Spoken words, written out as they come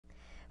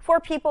Four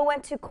people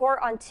went to court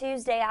on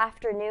Tuesday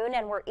afternoon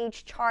and were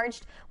each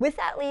charged with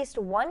at least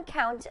one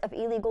count of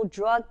illegal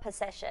drug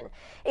possession.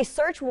 A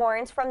search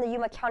warrant from the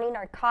Yuma County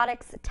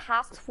Narcotics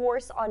Task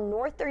Force on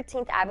North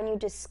 13th Avenue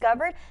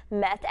discovered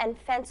meth and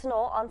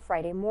fentanyl on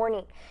Friday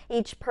morning.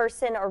 Each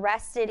person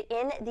arrested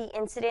in the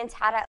incident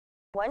had at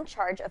one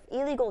charge of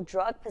illegal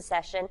drug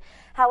possession.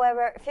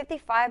 However,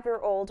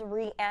 55-year-old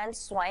Rhiann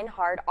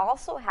Swinehart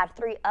also had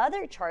three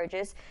other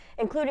charges,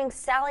 including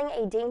selling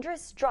a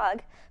dangerous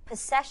drug,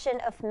 possession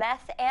of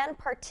meth, and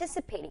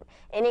participating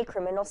in a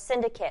criminal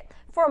syndicate.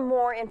 For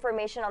more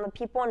information on the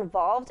people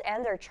involved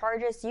and their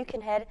charges, you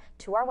can head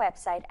to our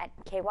website at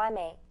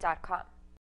kyma.com.